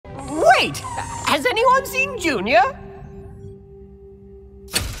Wait! Has anyone seen Junior?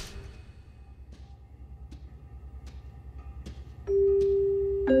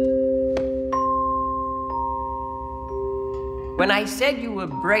 When I said you were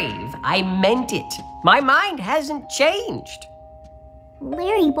brave, I meant it. My mind hasn't changed.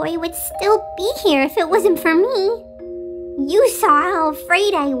 Larry Boy would still be here if it wasn't for me. You saw how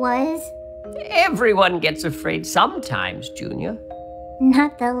afraid I was. Everyone gets afraid sometimes, Junior.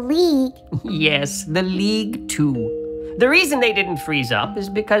 Not the League. Yes, the League too. The reason they didn't freeze up is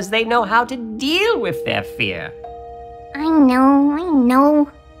because they know how to deal with their fear. I know.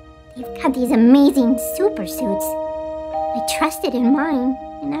 They've got these amazing super suits. I trusted in mine,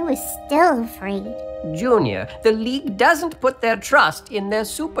 and I was still afraid. Junior, the League doesn't put their trust in their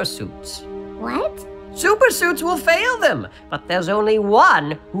super suits. What? Super suits will fail them, but there's only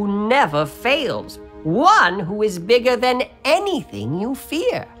one who never fails. One who is bigger than anything you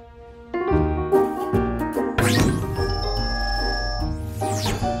fear.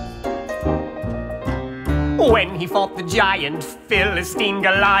 When he fought the giant Philistine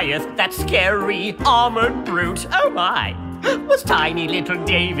Goliath, that scary armored brute, oh my, was tiny little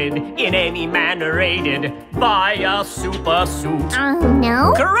David in any manner aided by a super suit?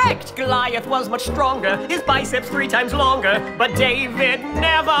 No. Correct! Goliath was much stronger, his biceps 3 times longer, but David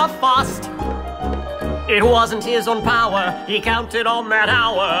never fussed. It wasn't his own power, he counted on that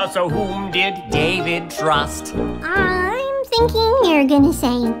hour, so whom did David trust? I'm thinking you're gonna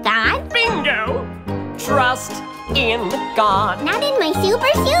say God? Bingo! Trust in God. Not in my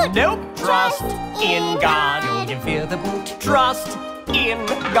super suit? Nope. Trust in God. You'll give fear the boot. Trust in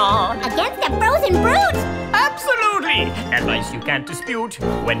God. Against the frozen brute? Absolutely! Advice you can't dispute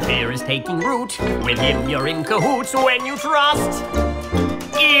when fear is taking root. With him you're in cahoots when you trust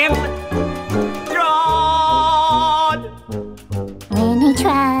in